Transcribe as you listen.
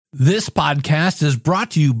This podcast is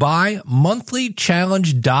brought to you by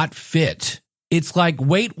monthlychallenge.fit. It's like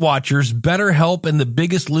Weight Watchers, BetterHelp, and The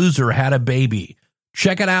Biggest Loser had a baby.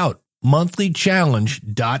 Check it out,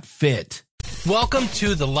 monthlychallenge.fit. Welcome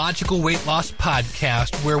to the Logical Weight Loss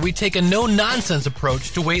Podcast, where we take a no-nonsense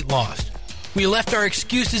approach to weight loss. We left our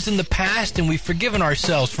excuses in the past and we've forgiven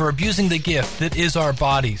ourselves for abusing the gift that is our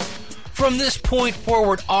bodies. From this point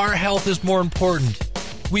forward, our health is more important.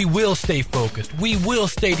 We will stay focused. We will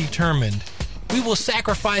stay determined. We will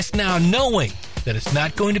sacrifice now knowing that it's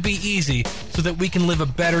not going to be easy so that we can live a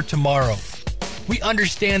better tomorrow. We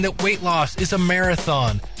understand that weight loss is a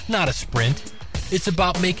marathon, not a sprint. It's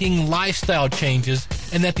about making lifestyle changes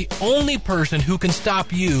and that the only person who can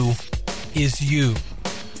stop you is you.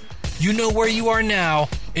 You know where you are now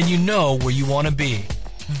and you know where you want to be.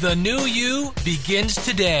 The new you begins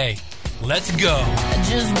today. Let's go. I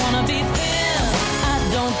just want to be thin.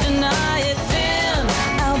 Don't deny it, thin.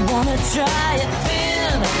 I wanna try it,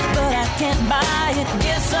 thin, but I can't buy it.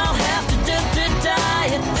 Guess I'll have to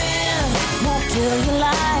diet, thin. Won't tell you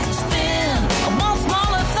lies, thin. I want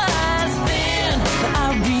smaller thighs, thin, but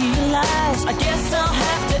I realize I guess I'll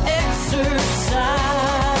have to exercise.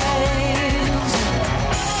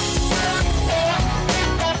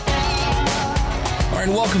 All right,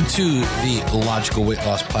 welcome to the Logical Weight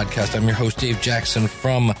Loss Podcast. I'm your host, Dave Jackson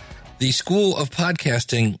from the School of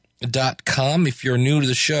Podcasting.com. If you're new to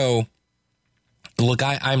the show, look,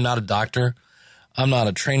 I'm not a doctor. I'm not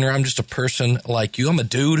a trainer. I'm just a person like you. I'm a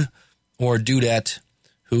dude or a dudette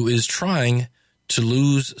who is trying to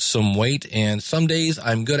lose some weight. And some days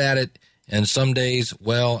I'm good at it. And some days,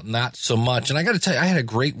 well, not so much. And I got to tell you, I had a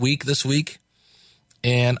great week this week.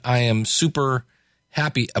 And I am super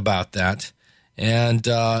happy about that. And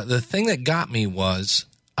the thing that got me was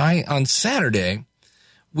on Saturday,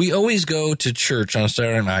 we always go to church on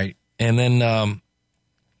Saturday night, and then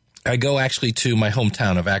I go actually to my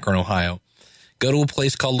hometown of Akron, Ohio. Go to a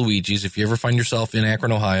place called Luigi's. If you ever find yourself in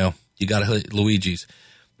Akron, Ohio, you got to hit Luigi's.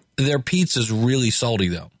 Their pizza's really salty,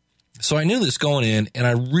 though. So I knew this going in, and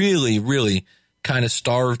I really, really kind of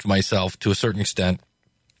starved myself to a certain extent.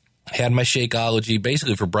 Had my Shakeology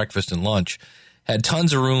basically for breakfast and lunch. Had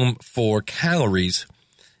tons of room for calories,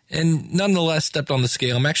 and nonetheless stepped on the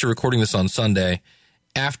scale. I'm actually recording this on Sunday.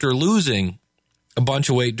 After losing a bunch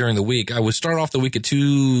of weight during the week, I was started off the week at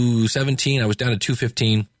 217. I was down to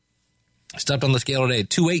 215. Stepped on the scale today at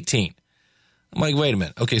 218. I'm like, wait a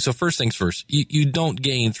minute. Okay, so first things first, you don't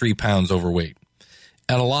gain 3 pounds overweight.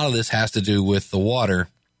 And a lot of this has to do with the water.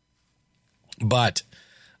 But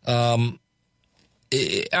I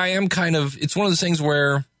am kind of, it's one of those things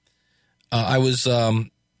where I was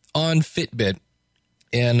on Fitbit.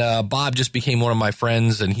 And Bob just became one of my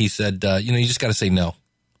friends, and he said, you just got to say no.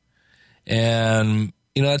 And,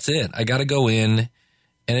 that's it. I got to go in,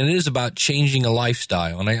 and it is about changing a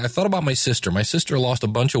lifestyle. And I thought about my sister. My sister lost a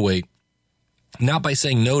bunch of weight, not by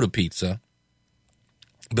saying no to pizza,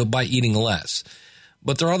 but by eating less.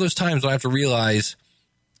 But there are those times when I have to realize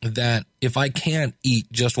that if I can't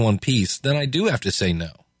eat just one piece, then I do have to say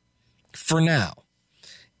no for now.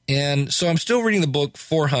 And so I'm still reading the book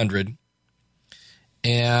 400.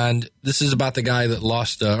 And this is about the guy that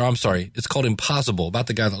lost, it's called Impossible, about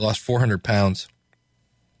the guy that lost 400 pounds.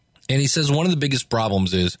 And he says one of the biggest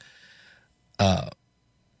problems is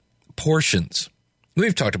portions.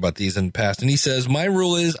 We've talked about these in the past. And he says, my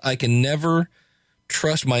rule is I can never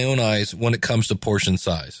trust my own eyes when it comes to portion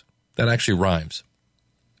size. That actually rhymes.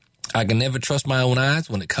 I can never trust my own eyes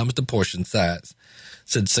when it comes to portion size,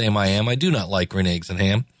 said Sam I Am. I do not like green eggs and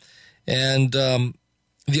ham. And,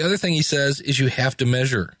 the other thing he says is you have to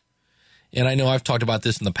measure. And I know I've talked about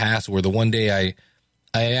this in the past where the one day I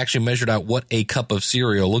actually measured out what a cup of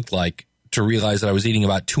cereal looked like to realize that I was eating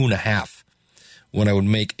about 2.5 when I would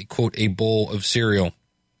make, quote, a bowl of cereal.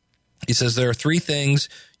 He says there are 3 things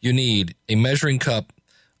you need: a measuring cup,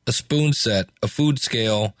 a spoon set, a food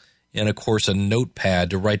scale, and, of course, a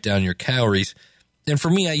notepad to write down your calories. And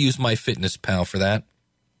for me, I use MyFitnessPal for that.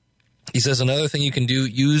 He says another thing you can do,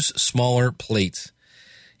 use smaller plates.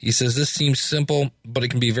 He says this seems simple, but it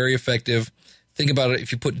can be very effective. Think about it.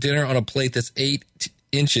 If you put dinner on a plate that's 8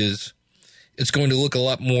 inches, it's going to look a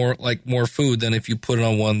lot more like more food than if you put it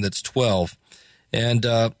on one that's 12.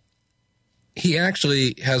 And he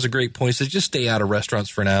actually has a great point. He says just stay out of restaurants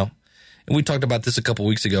for now. And we talked about this a couple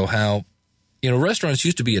weeks ago, how, restaurants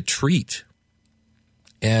used to be a treat.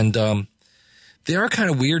 And they are kind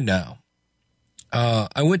of weird now.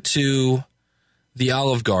 I went to the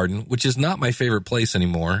Olive Garden, which is not my favorite place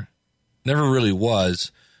anymore. Never really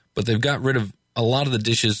was, but they've got rid of a lot of the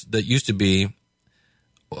dishes that used to be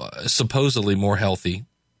supposedly more healthy.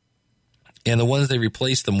 And the ones they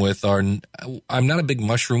replace them with are, I'm not a big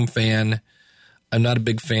mushroom fan. I'm not a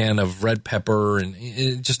big fan of red pepper. And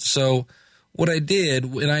it just, so what I did,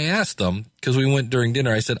 and I asked them, because we went during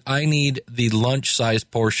dinner, I said, I need the lunch-sized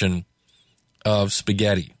portion of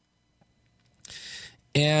spaghetti.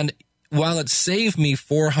 And while it saved me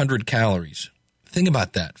 400 calories, think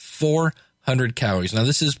about that, 400 calories. Now,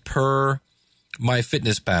 this is per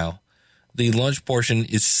MyFitnessPal. The lunch portion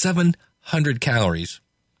is 700 calories.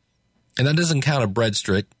 And that doesn't count a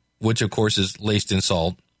breadstick, which, of course, is laced in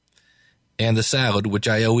salt, and the salad, which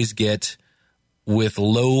I always get with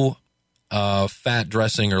low fat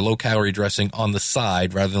dressing or low-calorie dressing on the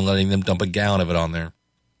side rather than letting them dump a gallon of it on there.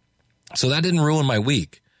 So that didn't ruin my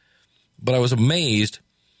week. But I was amazed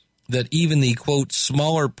that even the, quote,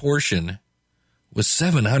 smaller portion was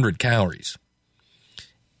 700 calories.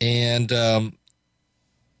 And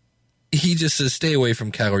he just says, stay away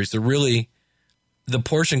from calories. The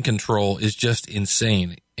portion control is just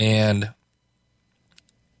insane. And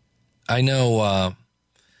I know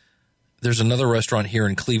there's another restaurant here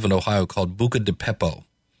in Cleveland, Ohio called Buca di Beppo,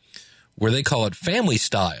 where they call it family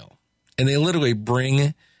style. And they literally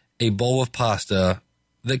bring a bowl of pasta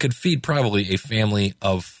that could feed probably a family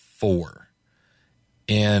of 4.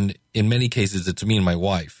 And in many cases, it's me and my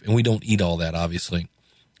wife. And we don't eat all that, obviously.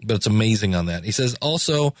 But it's amazing on that. He says,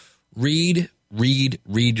 also, read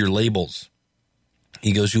your labels.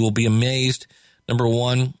 He goes, you will be amazed. Number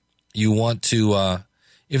one, you want to,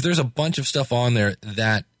 if there's a bunch of stuff on there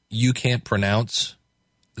that you can't pronounce,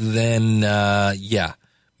 then,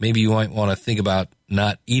 maybe you might want to think about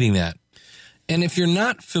not eating that. And if you're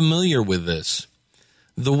not familiar with this,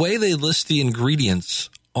 the way they list the ingredients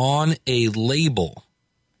on a label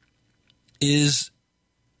is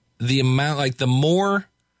the amount, like the more,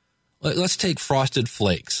 let's take Frosted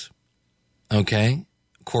Flakes, okay?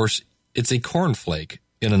 Of course, it's a cornflake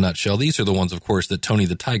in a nutshell. These are the ones, of course, that Tony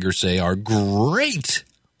the Tiger say are great.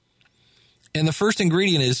 And the first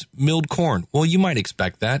ingredient is milled corn. Well, you might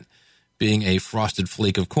expect that, being a frosted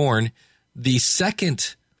flake of corn. The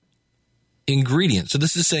second ingredient, so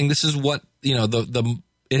this is saying this is what,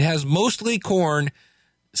 it has mostly corn.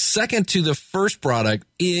 Second to the first product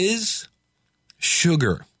is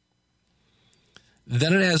sugar.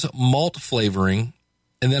 Then it has malt flavoring.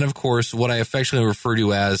 And then, of course, what I affectionately refer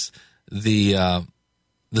to as the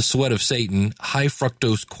sweat of Satan, high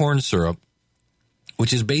fructose corn syrup,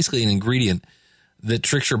 which is basically an ingredient that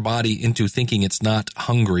tricks your body into thinking it's not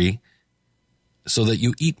hungry so that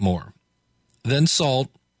you eat more. Then salt,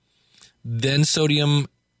 then sodium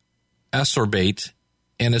ascorbate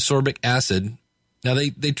and ascorbic acid. Now,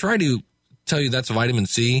 they try to tell you that's vitamin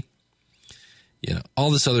C,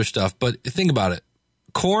 all this other stuff. But think about it.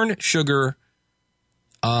 Corn, sugar,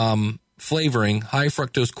 flavoring, high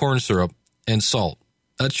fructose corn syrup, and salt.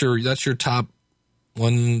 That's your top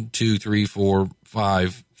 1, 2, 3, 4,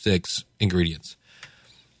 5, 6 ingredients.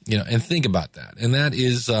 And think about that. And that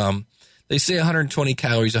is, they say 120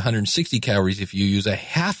 calories, 160 calories if you use a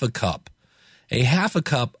half a cup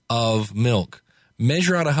of milk.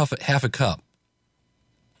 Measure out half a cup.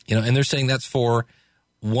 And they're saying that's for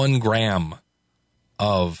 1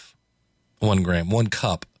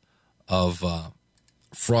 cup of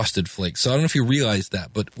Frosted Flakes. So I don't know if you realize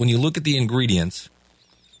that, but when you look at the ingredients,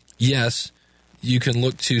 yes, you can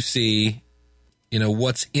look to see,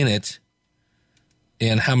 what's in it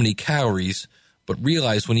and how many calories, but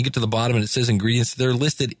realize when you get to the bottom and it says ingredients, they're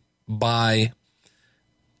listed by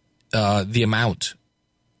the amount.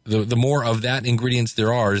 The more of that ingredients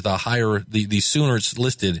there are, the higher, the sooner it's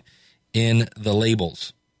listed in the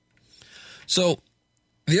labels. So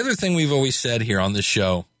the other thing we've always said here on this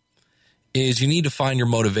show is you need to find your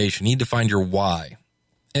motivation. You need to find your why.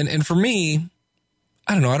 And for me,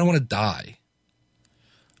 I don't know, I don't want to die.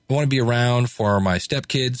 I want to be around for my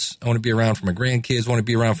stepkids. I want to be around for my grandkids. I want to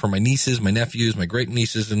be around for my nieces, my nephews, my great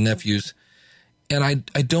nieces and nephews. And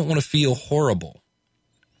I don't want to feel horrible.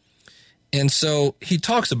 And so he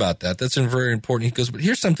talks about that. That's very important. He goes, but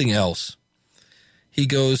here's something else. He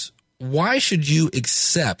goes, why should you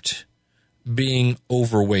accept being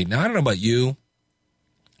overweight? Now, I don't know about you,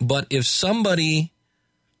 but if somebody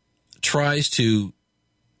tries to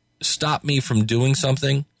stop me from doing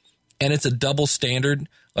something and it's a double standard,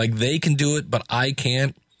 like they can do it, but I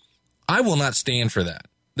can't, I will not stand for that.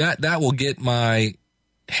 That will get my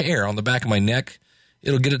hair on the back of my neck.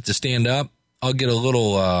 It'll get it to stand up. I'll get a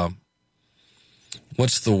little,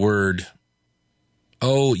 what's the word?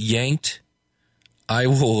 Yanked. I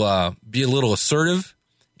will be a little assertive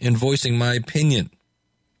in voicing my opinion.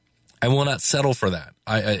 I will not settle for that.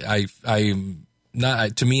 I'm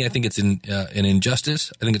not. To me, I think it's an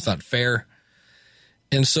injustice. I think it's not fair.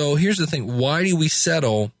 And so here's the thing. Why do we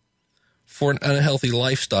settle for an unhealthy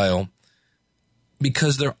lifestyle?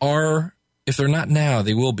 Because there are, if they're not now,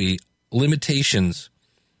 they will be limitations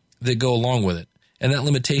that go along with it. And that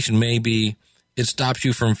limitation may be it stops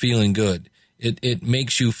you from feeling good. It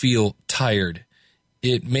makes you feel tired.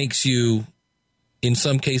 It makes you, in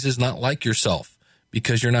some cases, not like yourself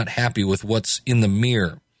because you're not happy with what's in the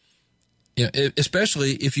mirror. You know,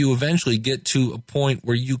 especially if you eventually get to a point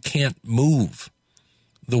where you can't move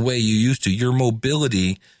the way you used to. Your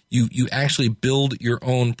mobility, you actually build your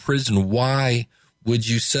own prison. Why would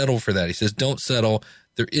you settle for that? He says, don't settle.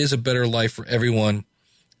 There is a better life for everyone,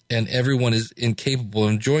 and everyone is incapable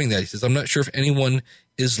of enjoying that. He says, I'm not sure if anyone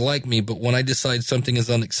is like me, but when I decide something is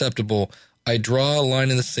unacceptable, I draw a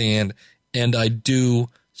line in the sand and I do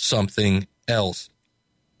something else.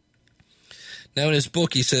 Now in his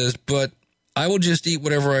book, he says, but I will just eat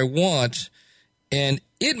whatever I want and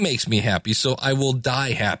it makes me happy. So I will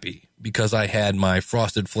die happy because I had my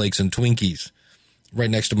Frosted Flakes and Twinkies right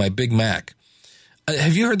next to my Big Mac.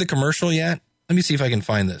 Have you heard the commercial yet? Let me see if I can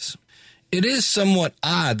find this. It is somewhat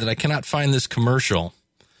odd that I cannot find this commercial.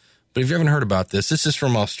 But if you haven't heard about this, this is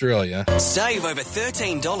from Australia. Save over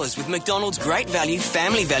 $13 with McDonald's Great Value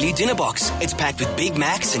Family Value Dinner Box. It's packed with Big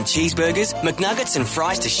Macs and cheeseburgers, McNuggets and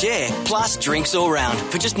fries to share, plus drinks all round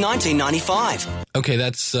for just $19.95. Okay,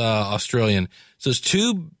 that's Australian. So it's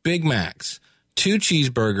 2 Big Macs, 2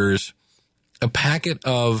 cheeseburgers, a packet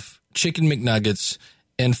of chicken McNuggets,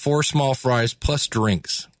 and 4 small fries plus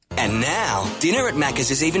drinks. And now, dinner at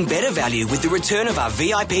Macca's is even better value with the return of our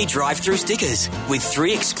VIP drive-through stickers with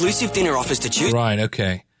 3 exclusive dinner offers to choose. Right,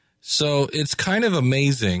 okay. So it's kind of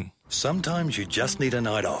amazing. Sometimes you just need a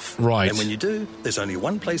night off. Right. And when you do, there's only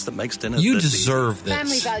one place that makes dinner. You deserve this.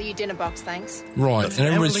 Family Value Dinner Box, thanks. Right, and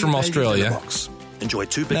everybody's from Australia. Enjoy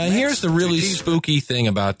 2 Big Now, Macs, here's the 2 really cheeseburgers. spooky thing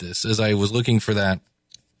about this, as I was looking for that.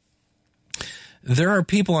 There are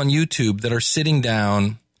people on YouTube that are sitting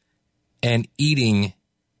down and eating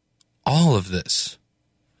all of this.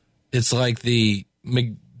 It's like the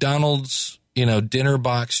McDonald's, dinner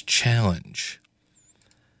box challenge.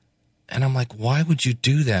 And I'm like, why would you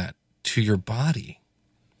do that to your body?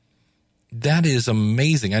 That is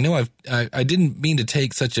amazing. I know I didn't mean to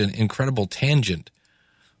take such an incredible tangent,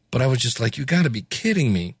 but I was just like, you got to be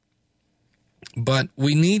kidding me. But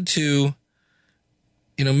we need to,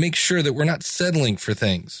 make sure that we're not settling for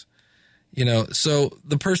things. So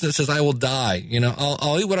the person that says, I will die,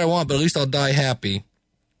 I'll eat what I want, but at least I'll die happy.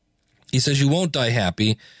 He says, you won't die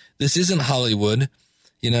happy. This isn't Hollywood.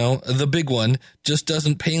 The big one just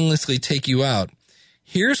doesn't painlessly take you out.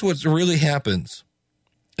 Here's what really happens.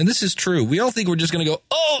 And this is true. We all think we're just going to go,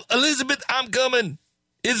 oh, Elizabeth, I'm coming.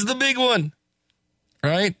 It's the big one.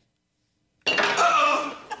 Right?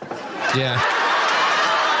 Oh. Yeah.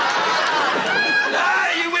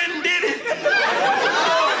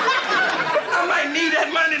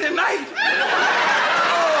 Tonight.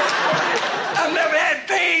 Oh, I've never had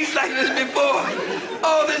pains like this before.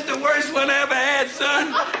 Oh, this is the worst one I ever had,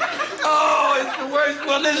 son. Oh, it's the worst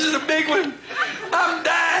one. This is a big one. I'm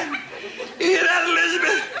dying. You hear that,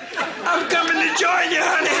 Elizabeth? I'm coming to join you,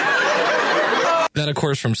 honey. Oh. That, of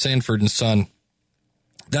course, from Sanford and Son.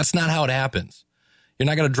 That's not how it happens. You're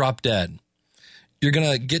not going to drop dead. You're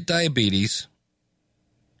going to get diabetes.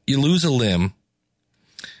 You lose a limb.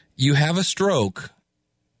 You have a stroke.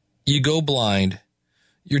 You go blind.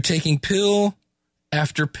 You're taking pill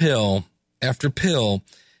after pill after pill,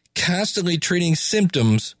 constantly treating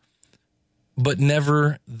symptoms, but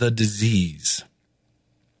never the disease.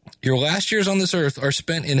 Your last years on this earth are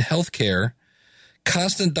spent in healthcare,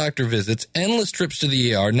 constant doctor visits, endless trips to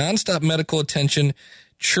the ER, nonstop medical attention,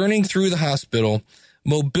 churning through the hospital.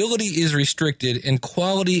 Mobility is restricted and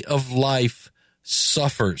quality of life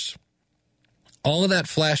suffers. All of that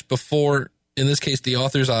flashed before, in this case, the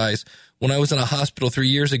author's eyes, when I was in a hospital 3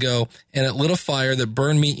 years ago, and it lit a fire that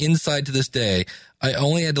burned me inside to this day. I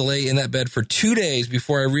only had to lay in that bed for 2 days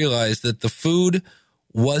before I realized that the food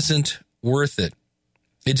wasn't worth it.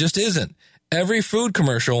 It just isn't. Every food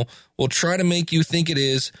commercial will try to make you think it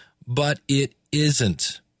is, but it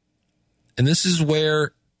isn't. And this is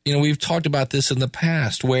where, we've talked about this in the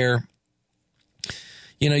past, where,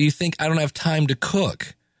 you think, I don't have time to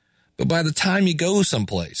cook. But by the time you go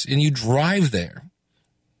someplace and you drive there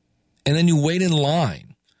and then you wait in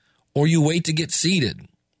line or you wait to get seated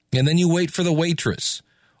and then you wait for the waitress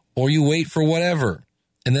or you wait for whatever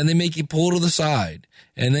and then they make you pull to the side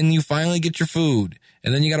and then you finally get your food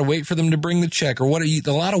and then you got to wait for them to bring the check or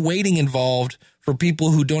a lot of waiting involved for people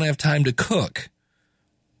who don't have time to cook.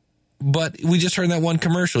 But we just heard that one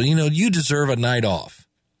commercial, you deserve a night off.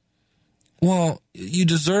 Well, you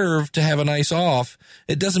deserve to have a nice off.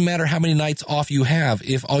 It doesn't matter how many nights off you have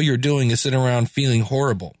if all you're doing is sitting around feeling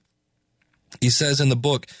horrible. He says in the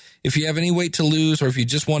book, if you have any weight to lose or if you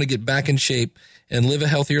just want to get back in shape and live a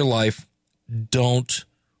healthier life, don't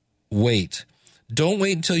wait. Don't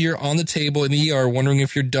wait until you're on the table in the ER wondering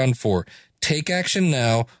if you're done for. Take action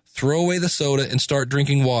now. Throw away the soda and start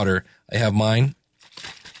drinking water. I have mine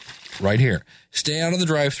right here. Stay out of the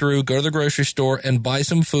drive-thru, go to the grocery store, and buy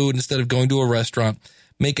some food instead of going to a restaurant.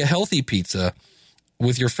 Make a healthy pizza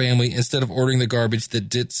with your family instead of ordering the garbage that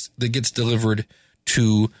gets delivered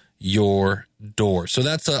to your door. So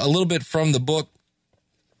that's a little bit from the book.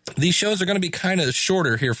 These shows are going to be kind of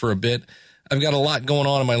shorter here for a bit. I've got a lot going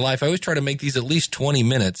on in my life. I always try to make these at least 20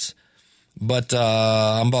 minutes, but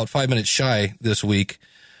I'm about 5 minutes shy this week.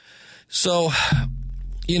 So,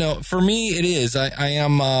 for me, it is. I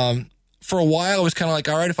am... For a while, I was kind of like,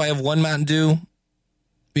 all right, if I have one Mountain Dew,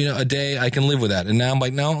 a day, I can live with that. And now I'm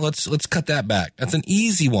like, no, let's cut that back. That's an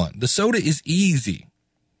easy one. The soda is easy.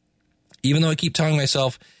 Even though I keep telling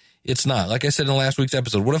myself it's not. Like I said in last week's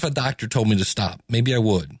episode, what if a doctor told me to stop? Maybe I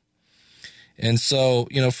would. And so,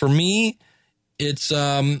 for me, it's,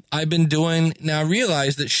 I've been doing, now I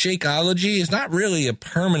realize that Shakeology is not really a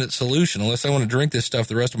permanent solution unless I want to drink this stuff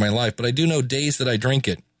the rest of my life. But I do know days that I drink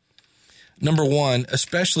it. Number one,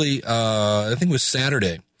 especially, I think it was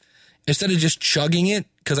Saturday, instead of just chugging it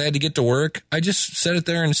because I had to get to work, I just set it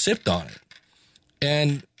there and sipped on it.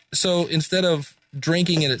 And so instead of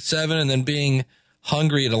drinking it at 7 and then being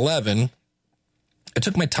hungry at 11, I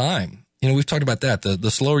took my time. We've talked about that. The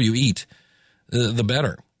slower you eat, the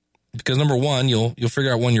better. Because number one, you'll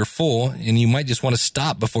figure out when you're full and you might just want to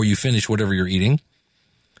stop before you finish whatever you're eating.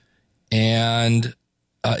 And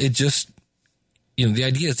it just, the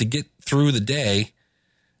idea is to get through the day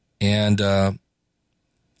and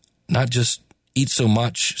not just eat so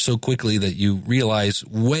much so quickly that you realize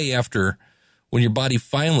way after when your body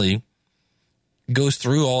finally goes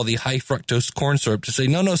through all the high fructose corn syrup to say,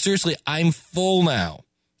 no, seriously, I'm full now.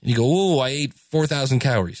 And you go, oh, I ate 4,000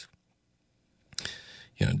 calories.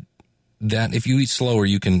 That if you eat slower,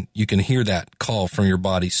 you can hear that call from your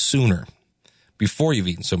body sooner before you've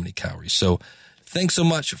eaten so many calories. So thanks so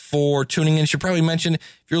much for tuning in. I should probably mention,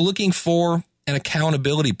 if you're looking for an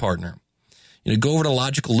accountability partner, go over to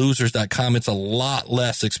logicallosers.com. It's a lot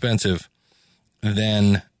less expensive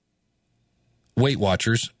than Weight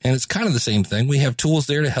Watchers, and it's kind of the same thing. We have tools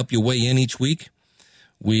there to help you weigh in each week.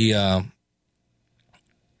 We have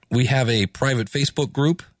a private Facebook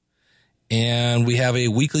group, and we have a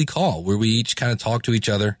weekly call where we each kind of talk to each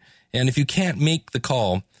other. And if you can't make the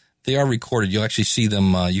call, they are recorded. You'll actually see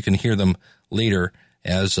them. You can hear them later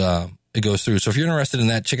as it goes through. So if you're interested in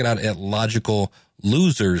that, check it out at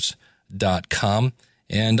logicallosers.com.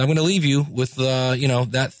 And I'm going to leave you with,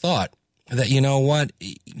 that thought that,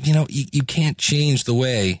 you can't change the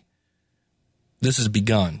way this has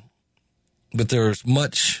begun, but there's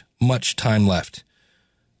much, much time left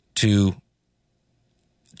to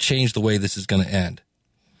change the way this is going to end.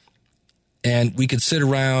 And we could sit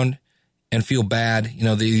around and feel bad.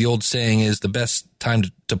 The old saying is the best time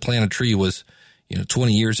to plant a tree was,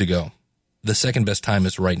 20 years ago. The second best time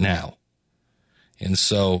is right now. And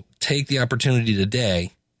so take the opportunity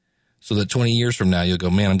today so that 20 years from now, you'll go,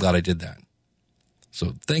 man, I'm glad I did that.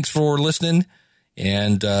 So thanks for listening.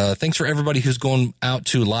 And thanks for everybody who's going out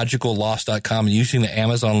to logicalloss.com and using the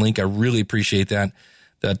Amazon link. I really appreciate that.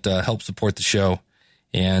 That helps support the show.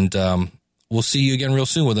 And we'll see you again real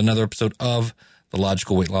soon with another episode of the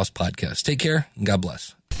Logical Weight Loss Podcast. Take care and God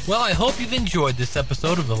bless. Well, I hope you've enjoyed this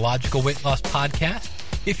episode of the Logical Weight Loss Podcast.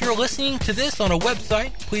 If you're listening to this on a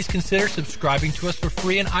website, please consider subscribing to us for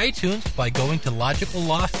free in iTunes by going to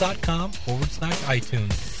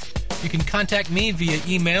logicalloss.com/iTunes. You can contact me via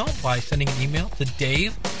email by sending an email to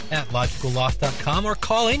dave@logicalloss.com or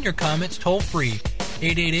call in your comments toll free,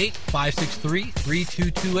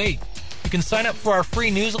 888-563-3228. You can sign up for our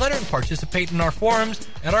free newsletter and participate in our forums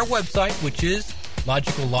at our website, which is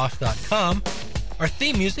logicalloss.com. Our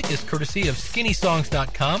theme music is courtesy of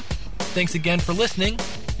skinnysongs.com. Thanks again for listening.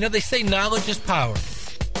 They say knowledge is power.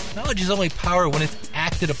 Knowledge is only power when it's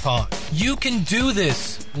acted upon. You can do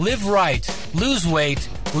this. Live right. Lose weight.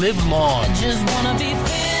 Live long. I just wanna be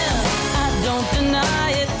thin. I don't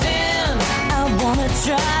deny it. Thin. I wanna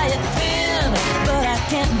try it. Thin. But I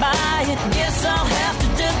can't buy it. Guess I'll have to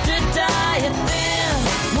diet. Thin.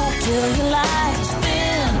 Won't tell you lies.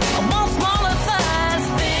 Thin. I want smaller thighs.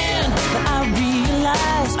 Thin. But I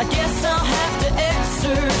realize I guess I'll have to